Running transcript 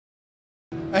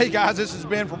Hey guys, this is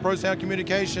Ben from Pro Sound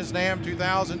Communications, NAMM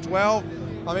 2012.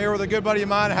 I'm here with a good buddy of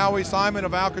mine, Howie Simon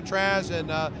of Alcatraz, and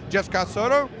Jeff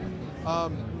Scott-Soto.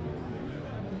 How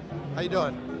you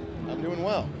doing? I'm doing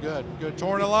well. Good. Good.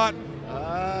 Touring a lot?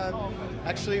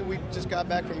 Actually, we just got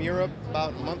back from Europe about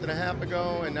a month and a half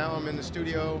ago, and now I'm in the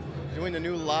studio doing the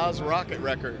new Laz Rocket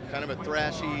record. Kind of a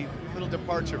thrashy little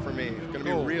departure for me. It's going to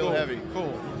be real heavy.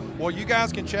 Cool. Well, you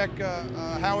guys can check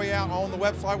Howie out on the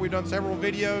website. We've done several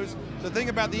videos. The thing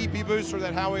about the EP booster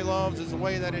that Howie loves is the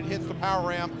way that it hits the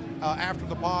power amp after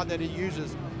the pod that he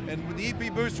uses. And with the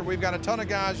EP booster, we've got a ton of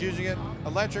guys using it: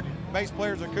 electric, bass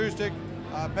players, acoustic,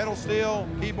 pedal steel,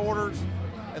 keyboarders,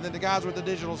 and then the guys with the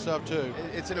digital stuff too.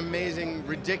 It's an amazing,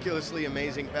 ridiculously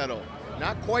amazing pedal.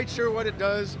 Not quite sure what it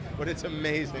does, but it's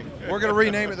amazing. We're going to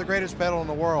rename it the greatest pedal in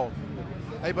the world.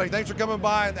 Hey buddy, thanks for coming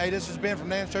by. Hey, this has been from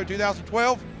NAMM Show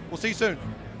 2012. We'll see you soon.